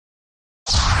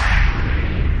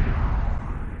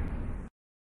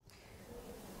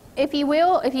If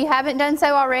you haven't done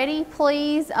so already,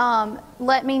 please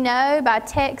let me know by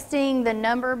texting the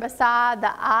number beside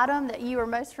the item that you are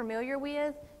most familiar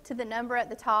with to the number at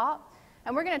the top.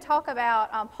 And we're going to talk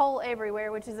about Poll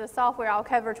Everywhere, which is a software I'll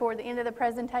cover toward the end of the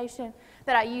presentation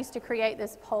that I used to create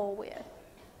this poll with.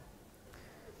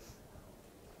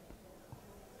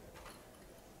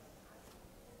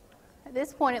 At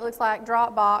this point, it looks like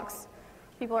Dropbox.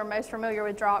 People are most familiar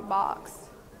with Dropbox.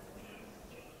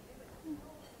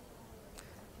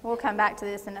 We'll come back to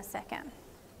this in a second.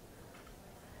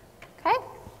 Okay?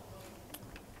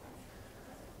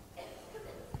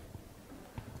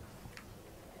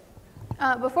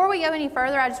 Before we go any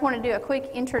further, I just want to do a quick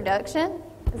introduction.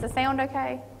 Is the sound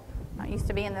okay? I'm not used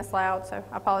to being this loud, so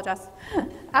I apologize.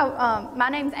 My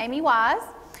name's Amy Wise.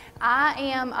 I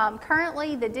am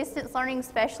currently the distance learning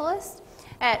specialist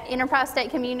at Enterprise State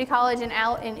Community College in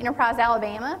Enterprise,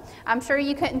 Alabama. I'm sure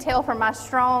you couldn't tell from my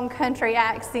strong country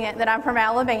accent that I'm from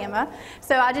Alabama.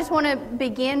 So I just want to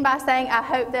begin by saying I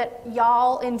hope that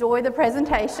y'all enjoy the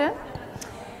presentation.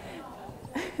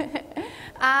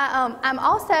 I'm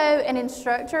also an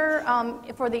instructor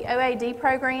for the OAD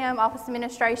program, Office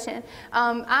Administration.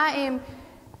 I am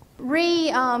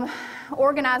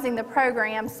reorganizing the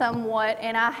program somewhat,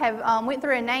 and I have went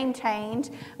through a name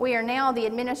change. We are now the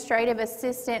Administrative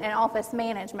Assistant and Office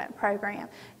Management program,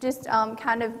 just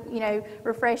kind of,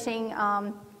 refreshing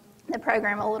the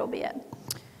program a little bit.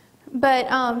 But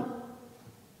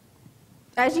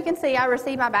as you can see, I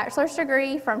received my bachelor's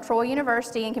degree from Troy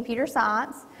University in computer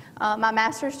science, my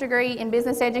master's degree in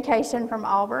business education from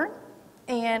Auburn,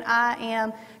 and I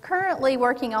am currently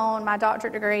working on my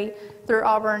doctorate degree through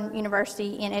Auburn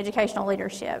University in educational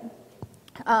leadership.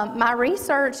 My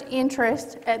research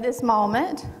interest at this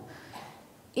moment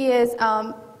is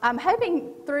I'm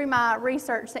hoping through my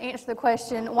research to answer the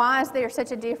question, why is there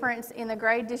such a difference in the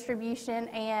grade distribution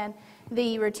and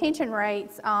the retention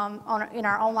rates in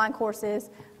our online courses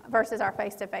versus our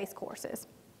face-to-face courses.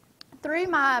 Through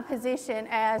my position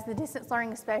as the distance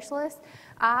learning specialist,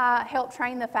 I help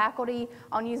train the faculty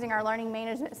on using our learning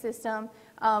management system.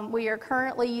 We are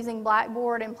currently using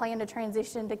Blackboard and plan to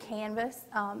transition to Canvas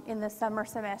in the summer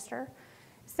semester.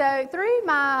 So through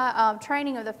my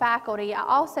training of the faculty, I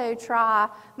also try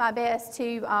my best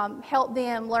to help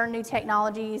them learn new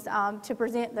technologies to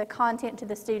present the content to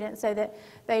the students so that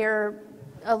they are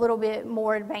a little bit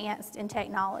more advanced in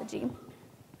technology.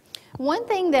 One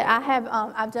thing that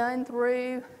I've done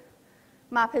through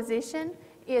my position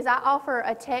is I offer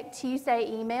a Tech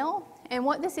Tuesday email. And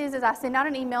what this is I send out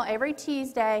an email every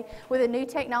Tuesday with a new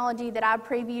technology that I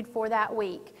previewed for that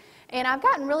week. And I've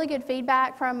gotten really good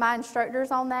feedback from my instructors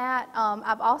on that.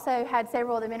 I've also had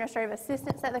several of the administrative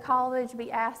assistants at the college be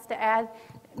asked to add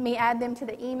them to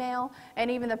the email,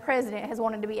 and even the president has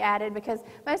wanted to be added because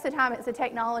most of the time it's a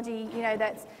technology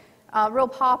that's real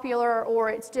popular, or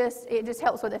it just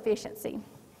helps with efficiency.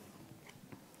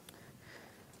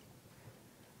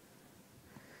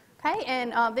 Okay,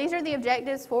 and these are the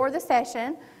objectives for the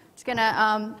session. Just going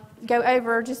to go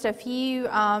over just a few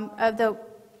of the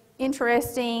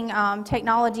interesting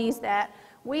technologies that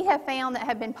we have found that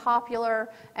have been popular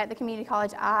at the community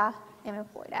college I am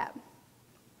employed at.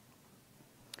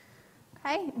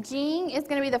 Okay, Jing is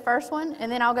going to be the first one,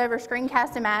 and then I'll go over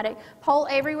Screencast-O-Matic. Poll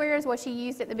Everywhere is what you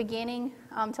used at the beginning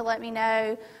to let me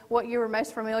know what you were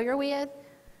most familiar with.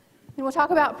 Then we'll talk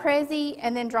about Prezi,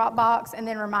 and then Dropbox, and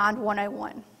then Remind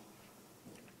 101.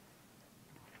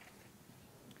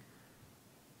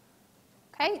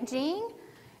 Okay, Jing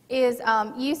is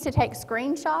used to take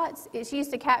screenshots. It's used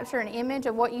to capture an image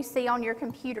of what you see on your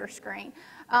computer screen.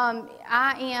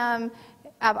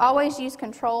 I've always used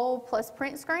Control plus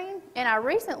print screen, and I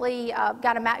recently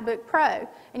got a MacBook Pro,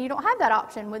 and you don't have that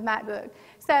option with MacBook.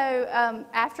 So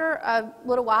after a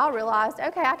little while, I realized,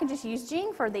 okay, I can just use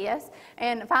Jing for this,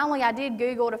 and finally I did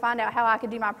Google to find out how I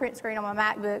could do my print screen on my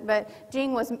MacBook, but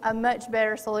Jing was a much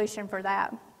better solution for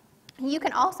that. You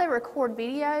can also record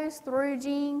videos through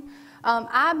Jing.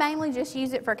 I mainly just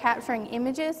use it for capturing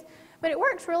images, but it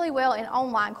works really well in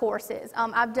online courses.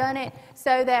 I've done it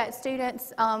so that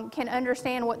students can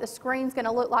understand what the screen's going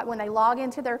to look like when they log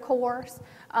into their course.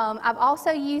 I've also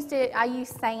used it, I use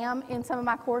SAM in some of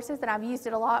my courses, and I've used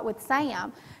it a lot with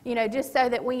SAM, just so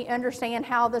that we understand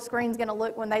how the screen's going to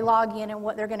look when they log in and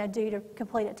what they're going to do to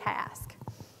complete a task.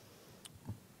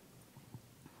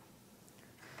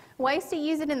 Ways to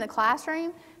use it in the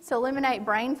classroom is to eliminate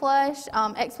brain flush,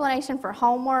 explanation for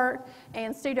homework,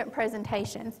 and student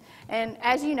presentations. And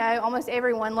as you know, almost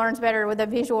everyone learns better with a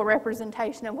visual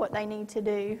representation of what they need to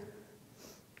do.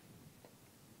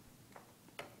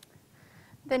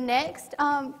 The next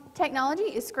technology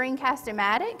is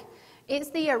Screencast-O-Matic. It's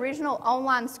the original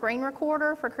online screen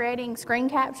recorder for creating screen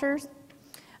captures.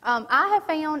 I have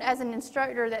found as an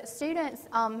instructor that students,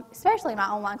 especially my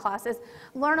online classes,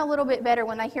 learn a little bit better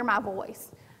when they hear my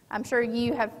voice. I'm sure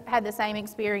you have had the same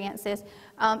experiences.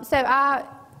 So I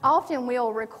often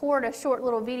will record a short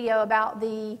little video about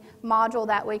the module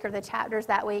that week or the chapters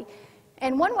that week.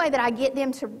 And one way that I get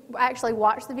them to actually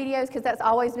watch the videos, because that's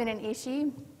always been an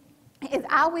issue, is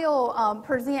I will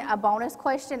present a bonus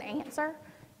question answer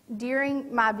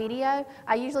during my video.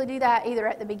 I usually do that either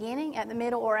at the beginning, at the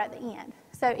middle, or at the end.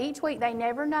 So each week they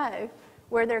never know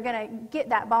where they're going to get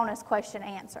that bonus question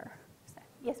answer. So,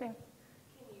 yes, ma'am?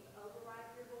 Can you override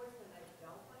your voice when they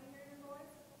don't want to hear your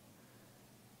voice?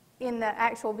 In the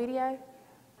actual video? I mean,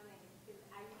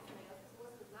 I use somebody else's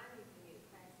voice because mine using you to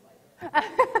translate.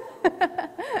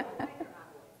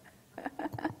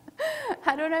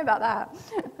 I don't know about that.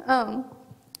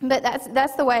 But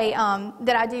that's the way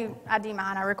that I do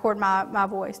mine. I record my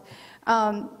voice.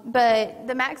 But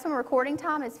the maximum recording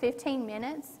time is 15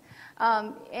 minutes.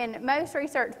 And most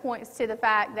research points to the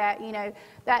fact that, you know,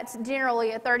 that's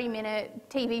generally a 30-minute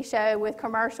TV show with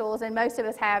commercials, and most of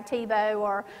us have TiVo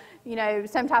or, you know,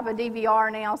 some type of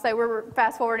DVR now, so we're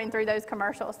fast-forwarding through those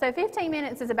commercials. So 15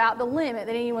 minutes is about the limit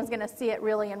that anyone's going to sit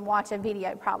really and watch a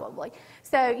video probably.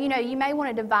 So, you know, you may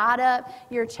want to divide up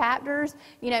your chapters.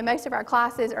 You know, most of our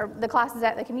classes, or the classes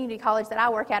at the community college that I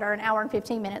work at, are an hour and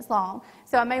 15 minutes long.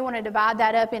 So I may want to divide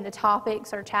that up into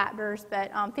topics or chapters,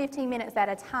 but 15 minutes at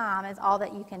a time is all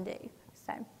that you can do.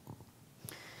 So.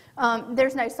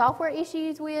 There's no software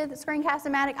issues with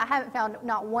Screencast-O-Matic. I haven't found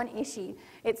not one issue.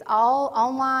 It's all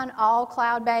online, all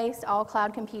cloud-based, all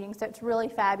cloud computing, so it's really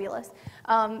fabulous.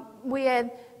 With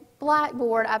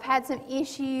Blackboard, I've had some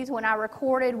issues when I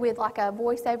recorded with like a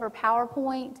voiceover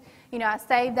PowerPoint. You know, I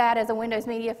saved that as a Windows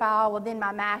media file. Well, then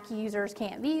my Mac users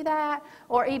can't view that,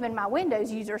 or even my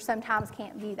Windows users sometimes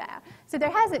can't view that. So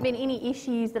there hasn't been any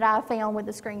issues that I've found with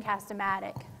the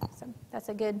Screencast-O-Matic. So that's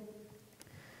a good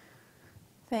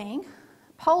thing.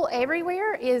 Poll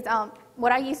Everywhere is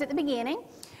what I used at the beginning.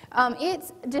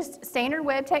 It's just standard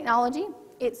web technology.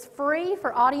 It's free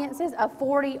for audiences of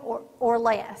 40 or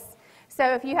less. So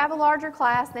if you have a larger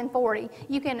class than 40,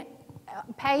 you can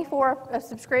pay for a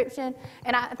subscription,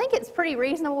 and I think it's pretty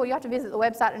reasonable. You have to visit the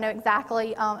website to know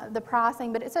exactly the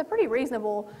pricing, but it's a pretty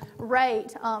reasonable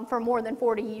rate for more than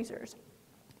 40 users.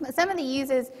 But some of the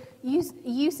uses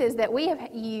that we have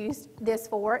used this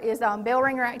for is bell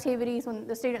ringer activities when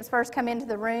the students first come into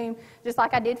the room, just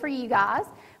like I did for you guys.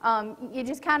 It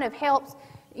just kind of helps,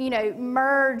 you know,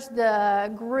 merge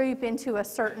the group into a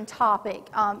certain topic.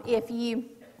 If you,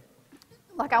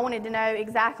 like I wanted to know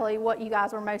exactly what you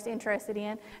guys were most interested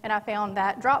in, and I found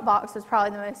that Dropbox was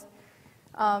probably the most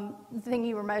thing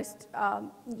you were most,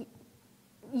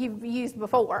 you've used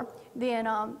before, then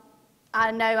I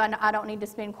know I don't need to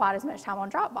spend quite as much time on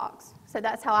Dropbox. So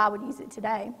that's how I would use it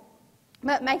today.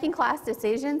 But making class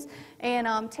decisions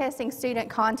and testing student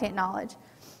content knowledge.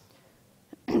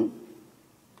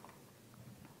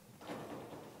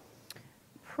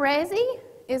 Prezi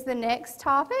is the next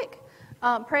topic.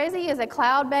 Prezi is a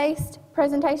cloud-based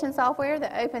presentation software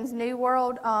that opens new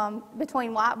world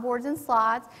between whiteboards and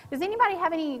slides. Does anybody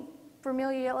have any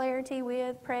familiarity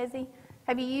with Prezi?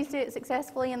 Have you used it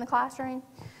successfully in the classroom?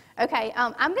 Okay,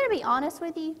 I'm going to be honest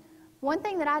with you. One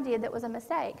thing that I did that was a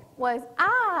mistake was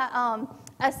I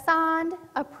assigned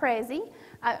a Prezi.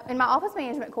 In my office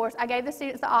management course, I gave the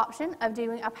students the option of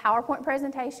doing a PowerPoint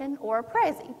presentation or a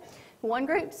Prezi. One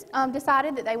group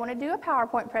decided that they wanted to do a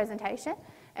PowerPoint presentation,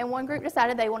 and one group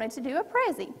decided they wanted to do a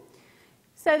Prezi.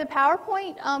 So the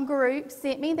PowerPoint group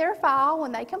sent me their file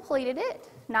when they completed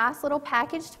it. Nice little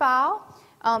packaged file.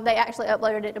 They actually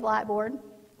uploaded it to Blackboard.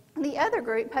 The other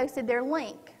group posted their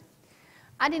link.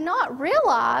 I did not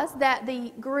realize that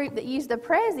the group that used the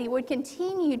Prezi would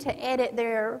continue to edit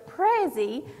their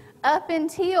Prezi up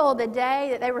until the day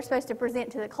that they were supposed to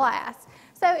present to the class.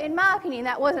 So in my opinion,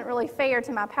 that wasn't really fair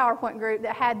to my PowerPoint group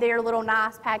that had their little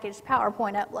nice packaged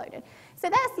PowerPoint uploaded. So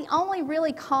that's the only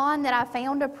really con that I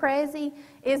found of Prezi,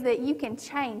 is that you can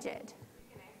change it.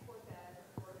 You can export that as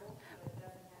a portable so it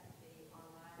doesn't have to be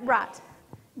online. Right.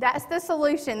 That's the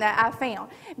solution that I found.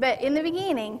 But in the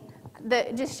beginning,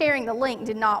 just sharing the link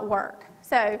did not work.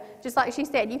 So just like she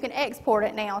said, you can export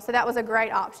it now. So that was a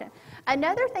great option.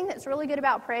 Another thing that's really good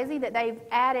about Prezi that they've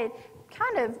added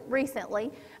kind of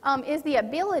recently is the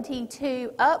ability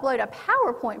to upload a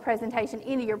PowerPoint presentation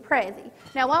into your Prezi.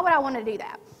 Now, why would I want to do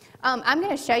that? I'm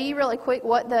going to show you really quick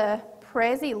what the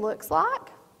Prezi looks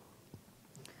like.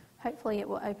 Hopefully it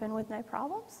will open with no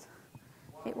problems.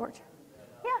 It worked.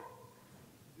 Yeah.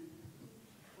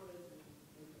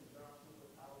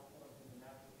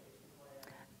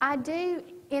 I do,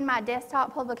 in my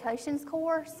desktop publications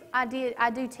course, I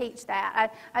do teach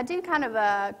that. I do kind of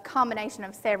a combination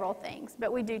of several things,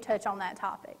 but we do touch on that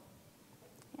topic.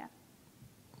 Yeah.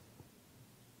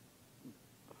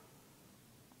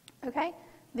 Okay,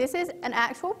 this is an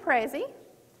actual Prezi.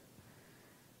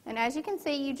 And as you can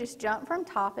see, you just jump from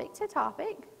topic to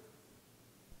topic.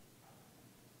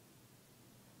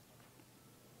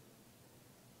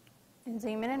 And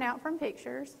zoom in and out from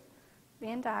pictures,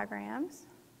 Venn diagrams.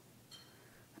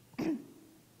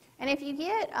 And if you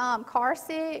get car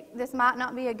sick, this might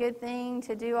not be a good thing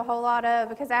to do a whole lot of,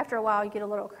 because after a while you get a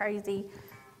little crazy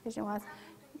vision-wise.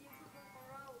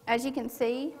 As you can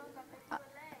see,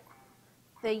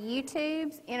 the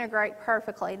YouTubes integrate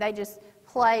perfectly. They just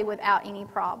play without any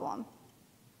problem.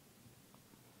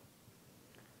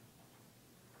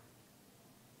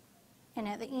 And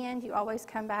at the end, you always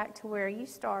come back to where you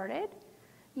started.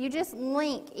 You just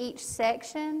link each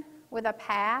section with a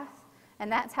path,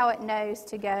 and that's how it knows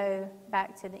to go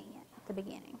back to the end, the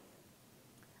beginning.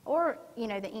 Or,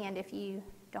 the end if you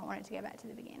don't want it to go back to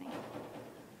the beginning.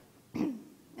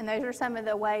 And those are some of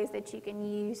the ways that you can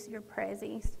use your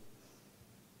Prezis.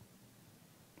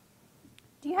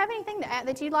 Do you have anything to add,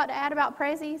 that you'd like to add about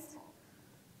Prezis?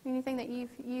 Anything that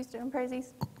you've used on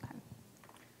Prezis? Okay.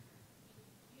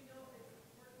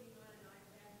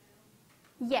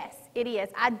 Yes, it is.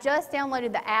 I just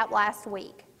downloaded the app last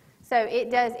week. So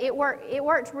it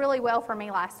worked really well for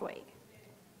me last week.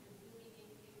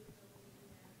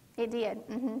 It did.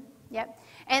 Yep.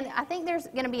 And I think there's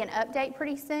going to be an update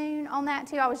pretty soon on that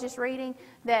too. I was just reading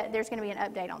that there's going to be an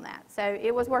update on that. So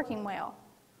it was working well.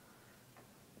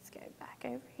 Let's go back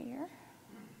over here.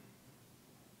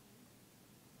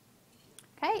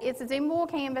 Okay, it's a zoomable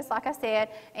canvas, like I said,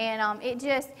 and it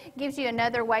just gives you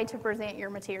another way to present your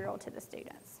material to the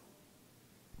students.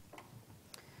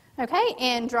 Okay,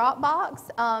 and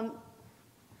Dropbox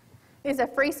is a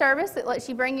free service that lets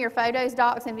you bring your photos,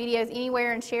 docs, and videos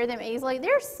anywhere and share them easily.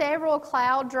 There's several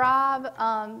cloud drive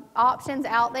options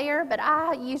out there, but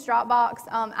I use Dropbox.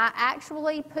 I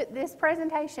actually put this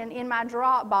presentation in my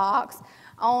Dropbox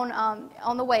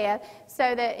on the web,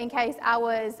 so that in case I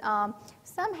was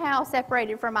somehow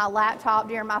separated from my laptop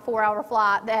during my 4-hour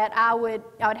flight, that I would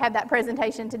have that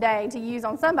presentation today to use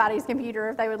on somebody's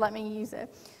computer if they would let me use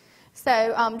it. So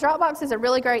Dropbox is a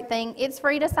really great thing. It's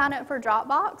free to sign up for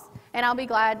Dropbox, and I'll be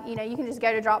glad, you can just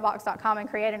go to Dropbox.com and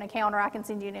create an account, or I can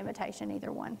send you an invitation,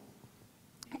 either one.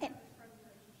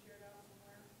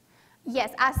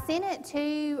 Yes, I sent it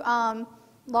to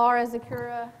Laura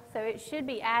Zakura, so it should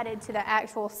be added to the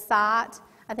actual site.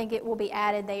 I think it will be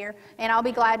added there, and I'll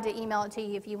be glad to email it to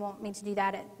you if you want me to do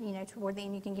that toward the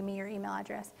end. You can give me your email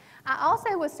address. I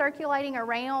also was circulating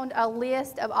around a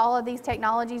list of all of these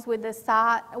technologies with the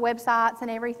websites and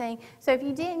everything. So if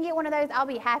you didn't get one of those, I'll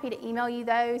be happy to email you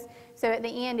those. So at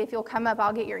the end, if you'll come up,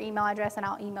 I'll get your email address and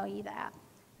I'll email you that.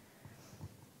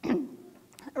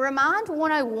 Remind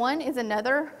 101 is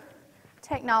another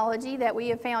technology that we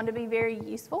have found to be very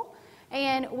useful.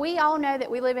 And we all know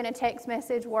that we live in a text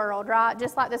message world, right?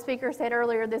 Just like the speaker said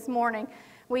earlier this morning,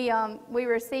 we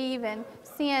receive and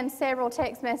send several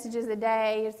text messages a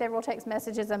day, several text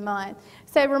messages a month.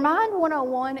 So Remind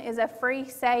 101 is a free,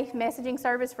 safe messaging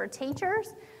service for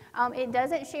teachers. It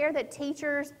doesn't share the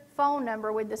teacher's phone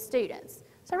number with the students.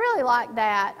 So I really like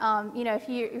that. If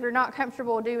you're not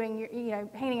comfortable doing,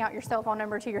 handing out your cell phone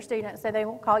number to your students so they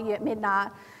won't call you at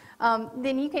midnight,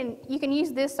 then you can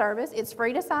use this service. It's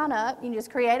free to sign up. You can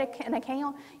just create an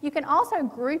account. You can also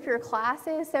group your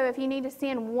classes. So if you need to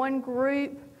send one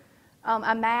group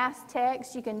a mass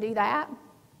text, you can do that.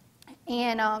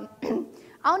 And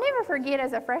I'll never forget,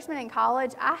 as a freshman in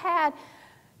college, I had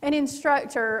an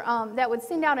instructor that would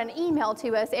send out an email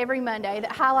to us every Monday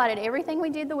that highlighted everything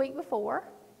we did the week before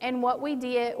and what we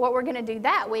did, what we're going to do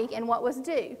that week, and what was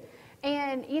due.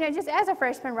 And, just as a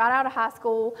freshman right out of high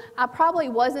school, I probably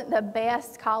wasn't the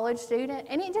best college student,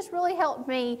 and it just really helped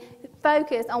me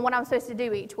focus on what I'm supposed to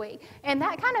do each week. And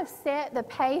that kind of set the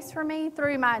pace for me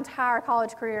through my entire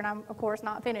college career, and I'm, of course,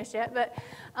 not finished yet. But,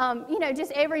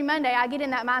 just every Monday I get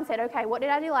in that mindset, okay, what did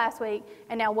I do last week,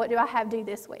 and now what do I have due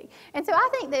this week? And so I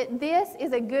think that this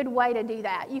is a good way to do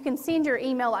that. You can send your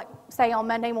email, like, say, on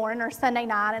Monday morning or Sunday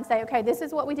night and say, okay, this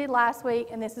is what we did last week,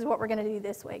 and this is what we're going to do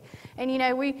this week. And,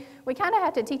 we kind of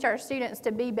have to teach our students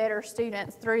to be better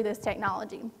students through this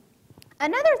technology.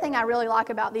 Another thing I really like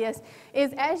about this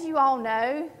is, as you all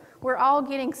know, we're all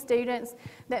getting students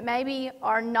that maybe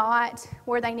are not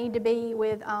where they need to be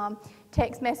with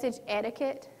text message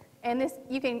etiquette. And this,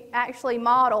 you can actually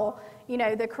model,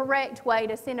 the correct way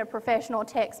to send a professional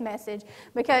text message,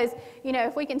 because,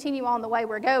 if we continue on the way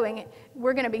we're going,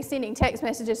 we're going to be sending text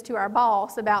messages to our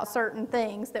boss about certain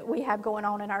things that we have going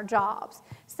on in our jobs.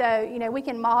 So, we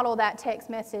can model that text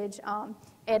message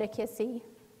etiquette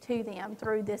to them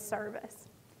through this service.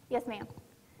 Yes, ma'am.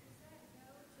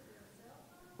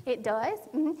 It does,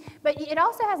 but it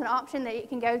also has an option that it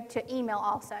can go to email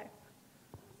also.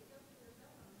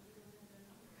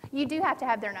 You do have to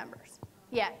have their numbers.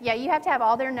 Yeah, you have to have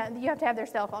you have to have their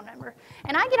cell phone number.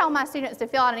 And I get all my students to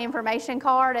fill out an information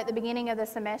card at the beginning of the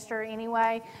semester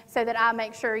anyway, so that I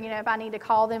make sure, if I need to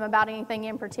call them about anything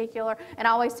in particular. And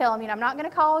I always tell them, I'm not going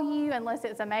to call you unless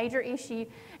it's a major issue.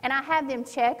 And I have them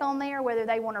check on there whether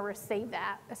they want to receive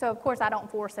that. So, of course, I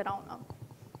don't force it on them.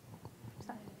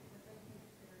 So.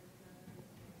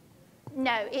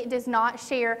 No, it does not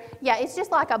share. Yeah, it's just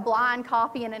like a blind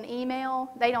copy in an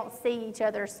email. They don't see each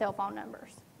other's cell phone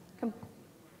numbers.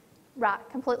 Right,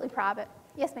 completely private.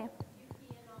 Yes, ma'am.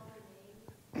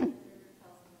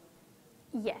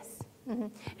 Yes.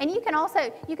 And you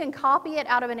can copy it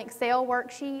out of an Excel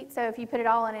worksheet. So if you put it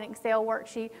all in an Excel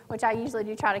worksheet, which I usually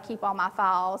do try to keep all my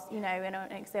files, in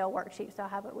an Excel worksheet, so I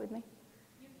have it with me.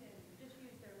 You can just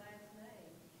use their last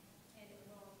name, and it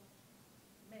won't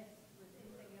mess with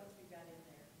anything else you got in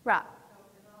there. Right. So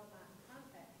in all my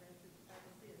contact records, if I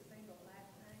can see a single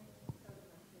last name, so that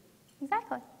my students.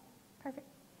 Exactly. Perfect.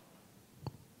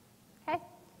 Okay.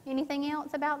 Anything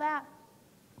else about that?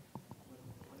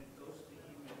 When it goes to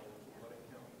email, what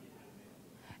account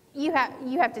do you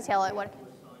email? You have to tell it what.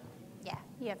 Yeah,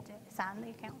 you have to sign the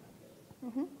account.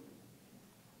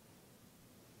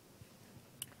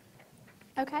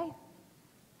 Okay.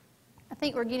 I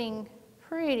think we're getting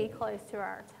pretty close to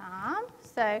our time.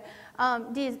 So,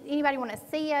 does anybody want to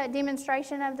see a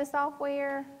demonstration of the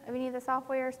software, of any of the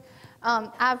softwares?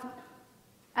 I've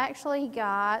actually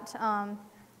got.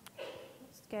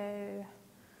 Let's go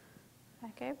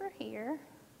back over here.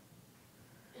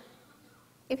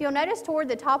 If you'll notice toward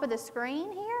the top of the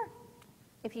screen here,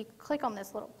 if you click on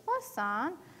this little plus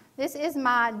sign, this is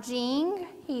my Jing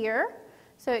here.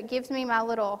 So it gives me my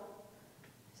little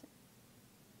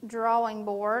drawing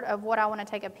board of what I want to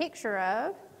take a picture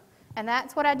of, and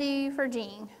that's what I do for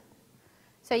Jing.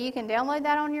 So you can download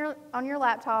that on your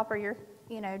laptop or your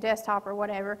desktop or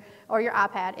whatever, or your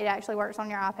iPad. It actually works on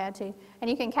your iPad too. And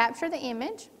you can capture the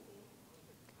image,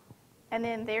 and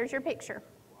then there's your picture.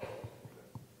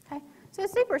 Okay, so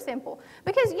it's super simple.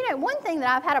 Because, one thing that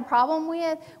I've had a problem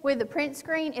with the print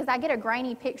screen is I get a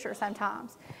grainy picture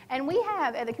sometimes. And we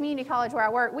have, at the community college where I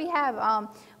work, we have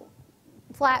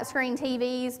flat screen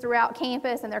TVs throughout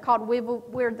campus, and they're called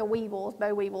we're the Weebles,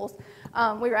 Bo Weebles.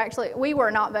 We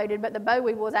were not voted, but the Bo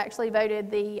Weebles actually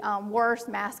voted the worst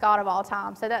mascot of all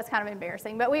time, so that's kind of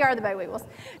embarrassing, but we are the Bo Weebles.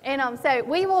 And so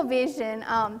Weeble Vision,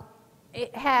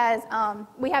 it has,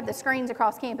 we have the screens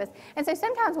across campus, and so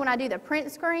sometimes when I do the print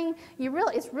screen,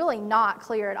 it's really not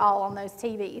clear at all on those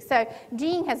TVs. So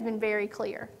Jing has been very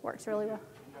clear, works really well.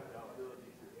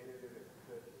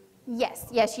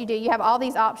 Yes, you do. You have all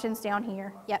these options down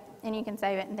here. Yep, and you can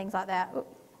save it and things like that. Ooh.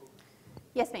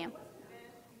 Yes, ma'am.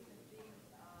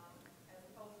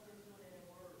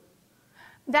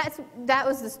 That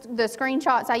was the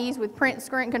screenshots I use with print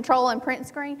screen control and print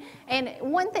screen. And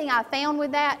one thing I found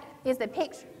with that is the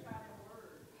picture.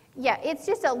 Yeah, it's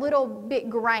just a little bit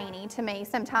grainy to me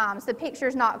sometimes. The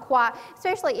picture's not quite,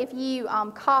 especially if you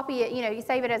copy it, you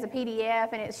save it as a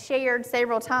PDF and it's shared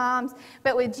several times.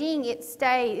 But with Jing, it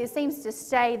seems to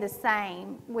stay the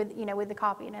same with, with the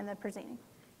copying and the presenting.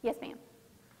 Yes, ma'am.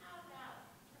 How about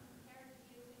compared to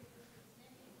using the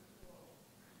presenting tool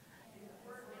and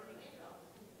Word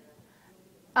document?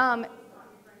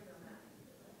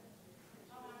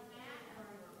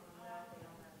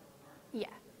 Yeah,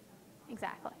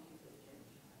 exactly.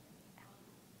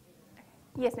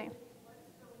 Yes, ma'am.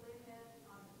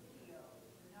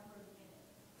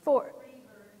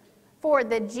 For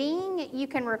the Jing, you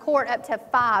can record up to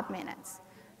 5 minutes.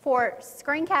 For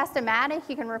Screencast-O-Matic,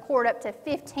 you can record up to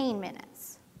 15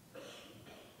 minutes.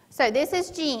 So this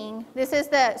is Jing. This is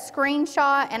the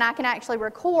screenshot, and I can actually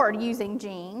record using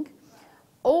Jing.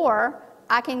 Or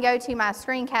I can go to my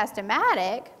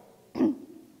Screencast-O-Matic,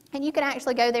 and you can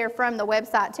actually go there from the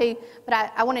website too, but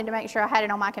I wanted to make sure I had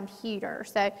it on my computer.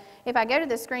 So if I go to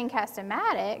the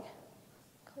Screencast-O-Matic,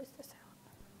 close this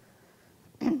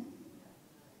out.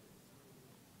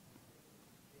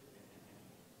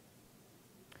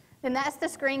 Then that's the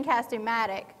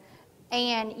Screencast-O-Matic,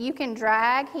 and you can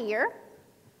drag here,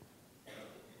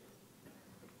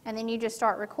 and then you just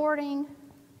start recording.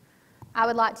 I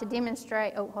would like to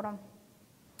demonstrate, oh, hold on.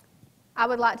 I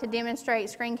would like to demonstrate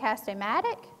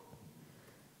Screencast-O-Matic.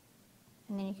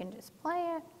 And then you can just play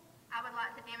it. I would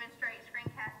like to demonstrate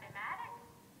Screencast-O-Matic.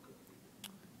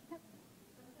 Yep.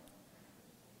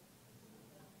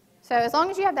 So as long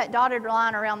as you have that dotted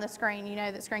line around the screen, you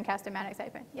know that Screencast-O-Matic's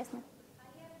open. Yes, ma'am? I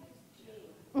have used Gene.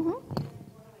 Mm-hmm. One of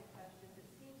my questions, it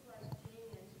seems like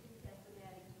Gene and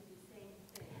Screencast-O-Matic do the same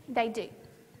thing. They do.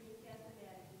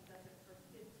 Screencast-O-Matic just does it for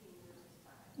 15 years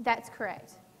time. That's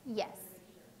correct. Yes.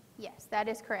 Yes, that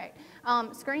is correct.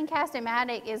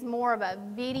 Screencast-O-Matic is more of a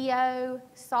video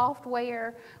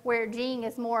software, where Gene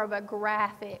is more of a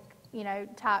graphic,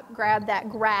 type, grab that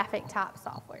graphic type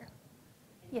software.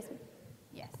 Yes, ma'am.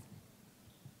 Yes.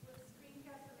 With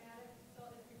Screencast-O-Matic, so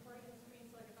it's recording the screen,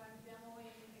 so like if I'm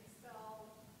demoing Excel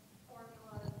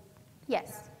formulas. Yes.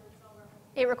 graphical Excel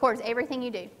reference- It records everything you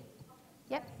do.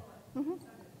 Yep. Mm-hmm.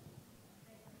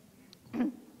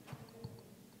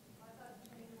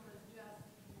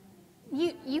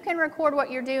 You can record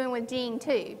what you're doing with Gene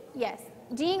too. Yes.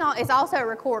 Gene is also a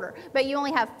recorder, but you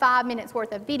only have 5 minutes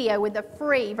worth of video with the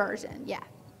free version. Yeah.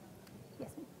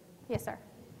 Yes. Ma'am. Yes, sir.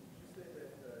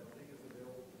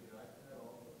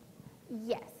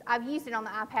 Yes, I've used it on the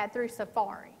iPad through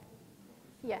Safari.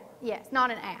 Yeah. Yes,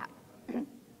 not an app.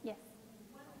 Yes.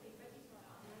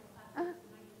 Uh-huh.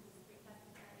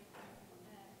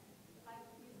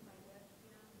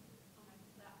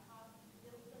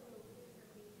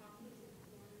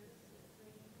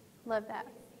 Love that.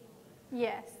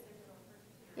 Yes.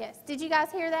 Yes. Did you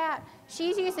guys hear that?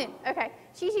 She's using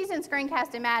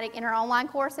Screencast-O-Matic in her online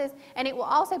courses, and it will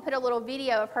also put a little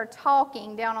video of her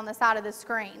talking down on the side of the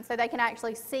screen, so they can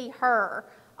actually see her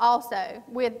also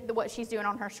with what she's doing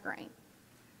on her screen.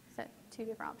 So 2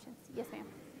 different options. Yes, ma'am.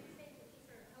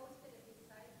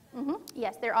 Mm-hmm.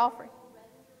 Yes, they're all free.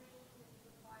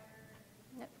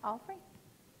 Yep, all free.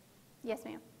 Yes,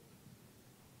 ma'am.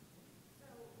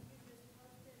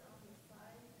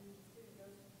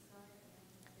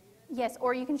 Yes,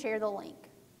 or you can share the link.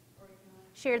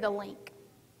 Share the link.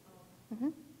 Mm-hmm.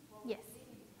 Yes.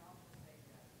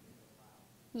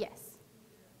 Yes.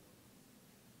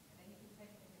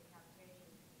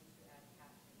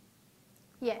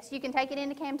 Yes, you can take it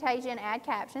into Camtasia and add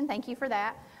caption. Thank you for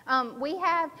that. We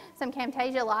have some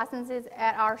Camtasia licenses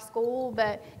at our school,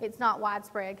 but it's not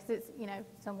widespread because it's,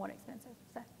 somewhat expensive.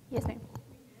 So, yes, ma'am.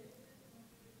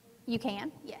 You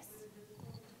can? Yes.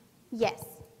 Yes.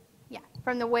 Yeah,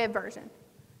 from the web version.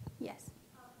 Yes.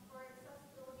 For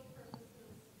accessibility purposes,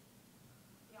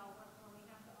 we have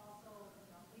to also,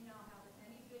 we now have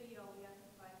any video, we have to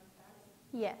provide the text.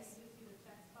 Yes. You see the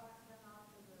text box then off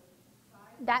to the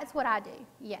side. That's what I do.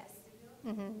 Yes.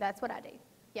 Mm-hmm. That's what I do.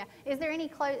 Yeah. Is there any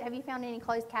have you found any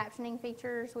closed captioning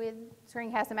features with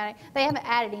Screencast-O-Matic? They haven't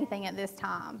added anything at this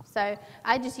time, so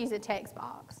I just use a text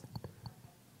box.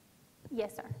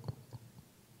 Yes, sir.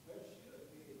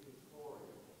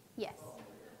 Yes.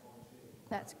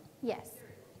 Yes.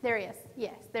 There is.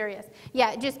 Yes, there is.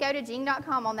 Yeah, just go to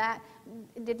Gene.com on that.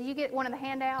 Did you get one of the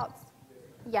handouts?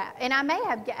 Yeah, and I may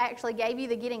have actually gave you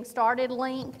the Getting Started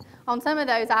link. On some of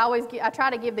those, I try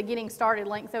to give the Getting Started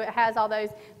link so it has all those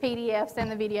PDFs and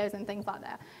the videos and things like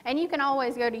that. And you can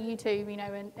always go to YouTube,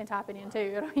 and type it in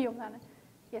too. You'll find it.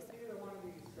 Yes, sir. Either one of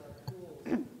these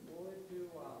tools, will it do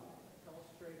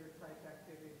Illustrator-type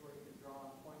activities where you can draw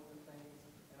and point to things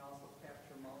and also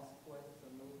capture mouse clicks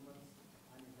and movements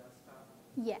on your desktop?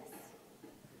 Yes.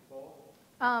 Both?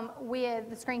 With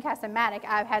the Screencast-O-Matic,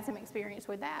 I've had some experience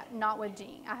with that, not with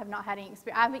Gene. I have not had any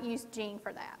experience. I haven't used Gene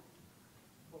for that.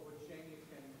 But with Gene, you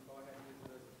can go ahead and use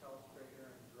it as a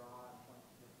illustrator and draw and point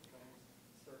to different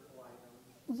things, circle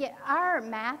items. Yeah, our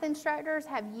math instructors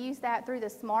have used that through the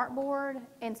smartboard,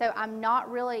 and so I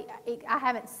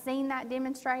haven't seen that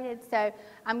demonstrated, so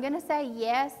I'm going to say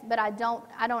yes, but I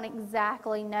don't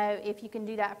exactly know if you can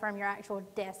do that from your actual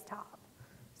desktop.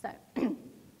 So,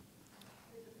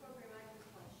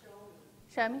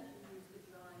 show me?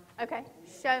 Okay,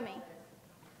 show me.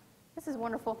 This is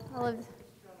wonderful. I love this.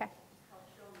 Okay.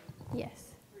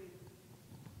 Yes.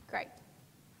 Great.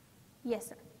 Yes,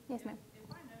 sir. Yes, ma'am. If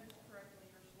I noticed correctly,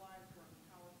 your slides were in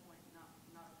PowerPoint,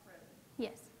 not present.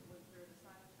 Yes. Was there a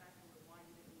satisfaction with why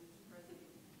you didn't use present?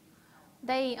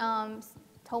 They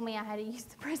told me I had to use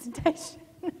the presentation.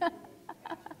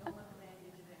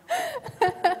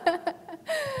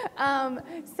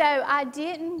 So I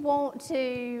didn't want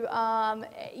to,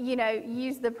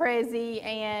 use the Prezi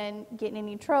and get in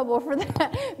any trouble for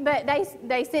that. But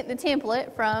they sent the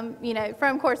template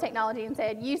from Course Technology and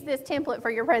said, use this template for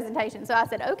your presentation. So I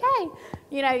said, okay,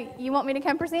 you want me to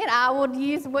come present? I will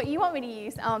use what you want me to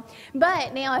use.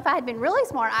 But now, if I had been really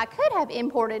smart, I could have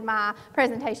imported my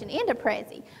presentation into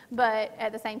Prezi. But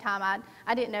at the same time,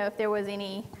 I didn't know if there was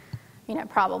any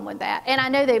problem with that. And I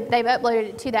know they've uploaded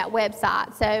it to that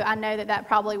website, so I know that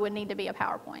probably would need to be a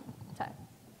PowerPoint. So,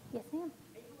 yes, ma'am.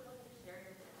 Are you willing to share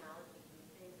your technology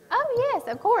these days? Oh, yes,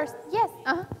 of course. Yes.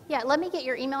 Yeah, let me get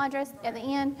your email address at the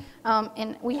end,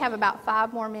 and we have about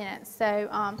 5 more minutes. So,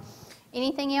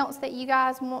 anything else that you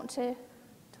guys want to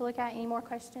look at? Any more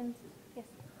questions? Yes.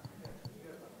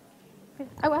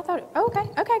 Oh, I thought.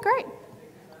 Okay, great.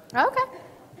 Okay.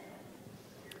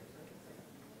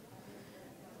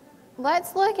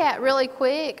 Let's look at really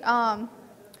quick how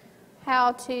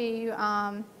to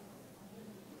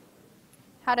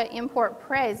import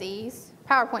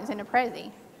PowerPoints into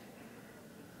Prezi.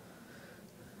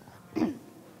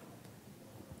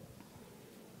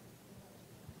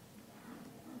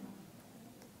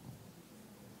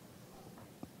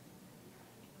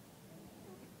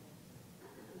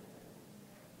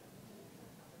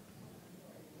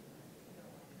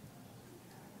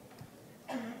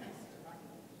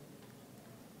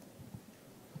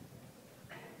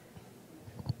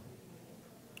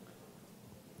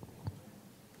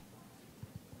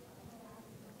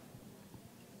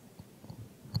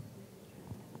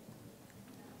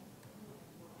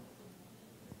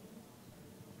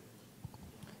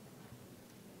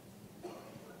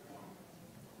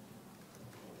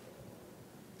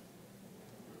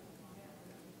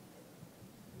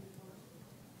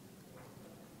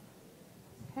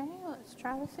 Okay, let's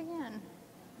try this again.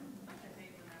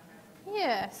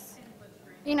 Yes.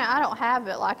 I don't have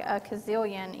it like a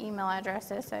gazillion email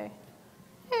addresses, so.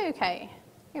 Okay,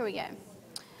 here we go.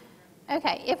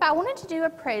 Okay, if I wanted to do a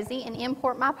Prezi and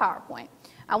import my PowerPoint,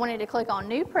 I wanted to click on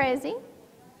New Prezi.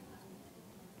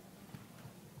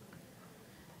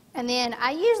 And then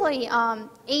I usually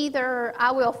either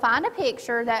I will find a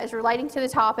picture that is relating to the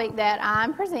topic that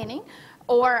I'm presenting,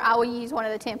 or I will use one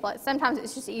of the templates. Sometimes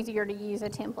it's just easier to use a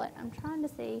template. I'm trying to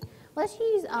see. Let's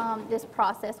use this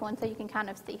process one so you can kind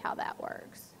of see how that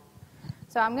works.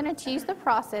 So I'm going to choose the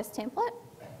process template.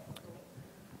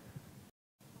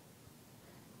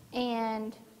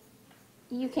 And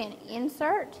you can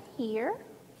insert here.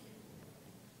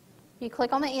 You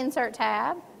click on the Insert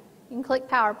tab. You can click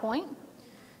PowerPoint.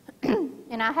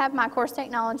 And I have my Course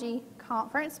Technology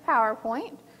Conference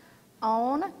PowerPoint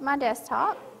on my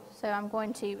desktop. So I'm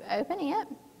going to open it.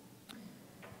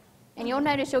 And you'll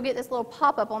notice you'll get this little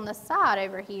pop-up on the side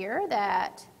over here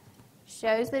that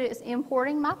shows that it's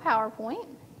importing my PowerPoint.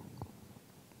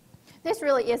 This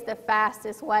really is the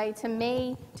fastest way to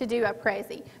me to do a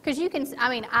Prezi. Because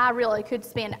I really could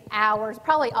spend hours,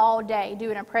 probably all day,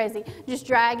 doing a Prezi, just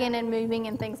dragging and moving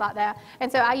and things like that.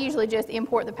 And so I usually just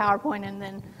import the PowerPoint and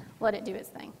then let it do its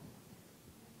thing.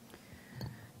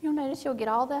 You'll notice you'll get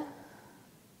all the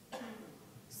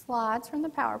slides from the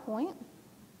PowerPoint.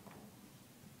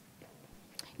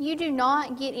 You do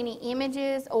not get any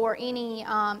images or any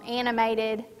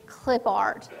animated clip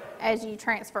art as you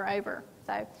transfer over.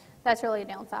 So that's really a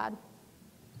downside.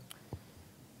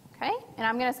 Okay, and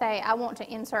I'm going to say I want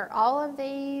to insert all of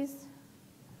these.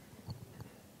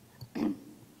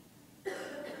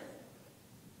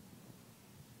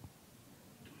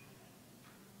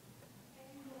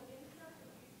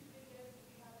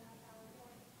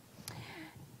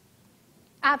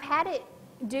 I've had it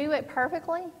do it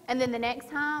perfectly, and then the next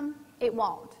time it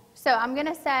won't. So I'm going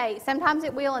to say sometimes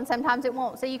it will and sometimes it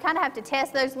won't. So you kind of have to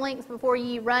test those links before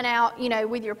you run out,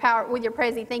 with your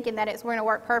Prezi thinking that it's going to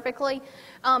work perfectly.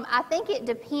 I think it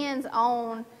depends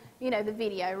on, the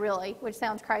video really, which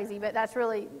sounds crazy, but that's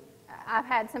really, I've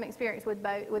had some experience with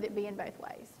it being both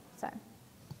ways. So,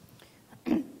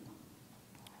 okay.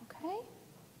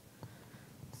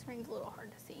 The screen's a little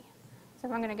hard to see. So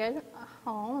if I'm going to go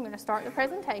home, I'm going to start the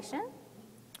presentation.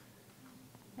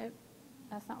 Nope,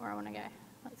 that's not where I want to go.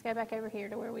 Let's go back over here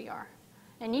to where we are.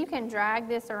 And you can drag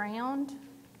this around.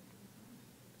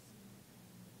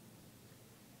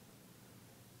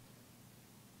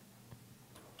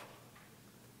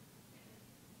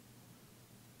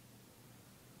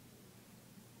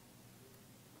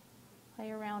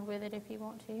 Play around with it if you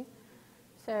want to.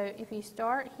 So if you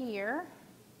start here,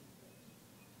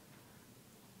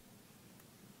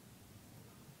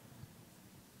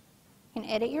 you can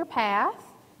edit your path.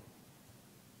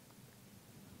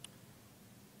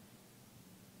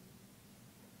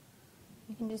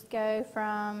 You can just go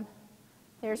from,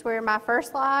 there's where my first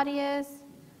slide is,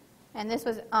 and this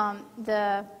was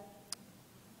the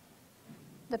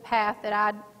path that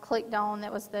I clicked on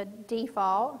that was the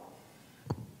default.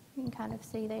 You can kind of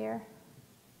see there.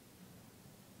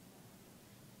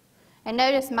 And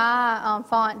notice my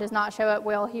font does not show up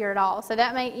well here at all. So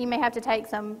that you may have to take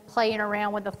some playing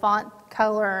around with the font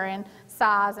color and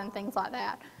size and things like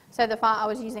that. So the font I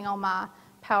was using on my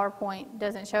PowerPoint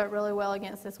doesn't show it really well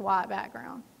against this white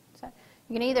background. So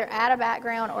you can either add a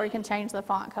background or you can change the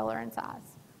font color and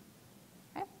size.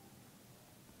 Okay.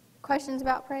 Questions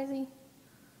about Prezi?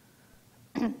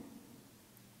 Let's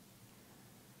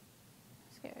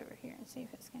go over here and see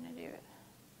if it's going to do it.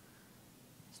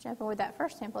 Let's jump in with that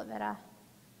first template that I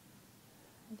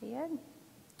did.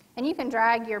 And you can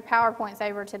drag your PowerPoints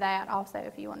over to that also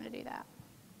if you want to do that.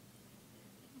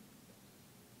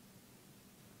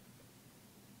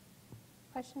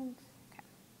 Questions? Okay.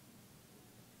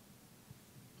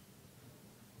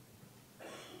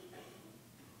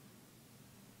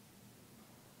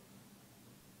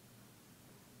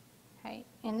 Okay,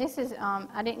 and this is,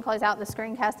 I didn't close out the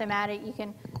screencast-o-matic. You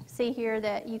can see here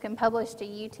that you can publish to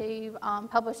YouTube,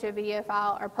 publish to a video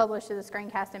file, or publish to the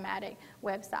screencast-o-matic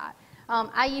website.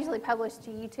 I usually publish to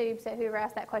YouTube, so whoever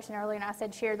asked that question earlier and I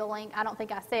said share the link, I don't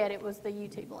think I said it was the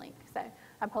YouTube link. So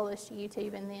I publish to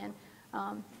YouTube, and then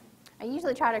I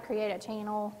usually try to create a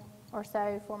channel or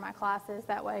so for my classes.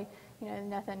 That way,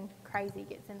 nothing crazy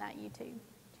gets in that YouTube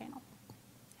channel.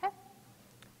 Okay?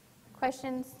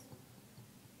 Questions?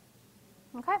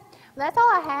 Okay. Well, that's all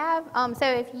I have. So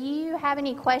if you have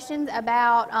any questions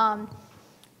about,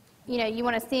 you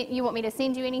want me to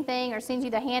send you anything or send you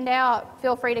the handout,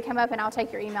 feel free to come up and I'll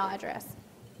take your email address.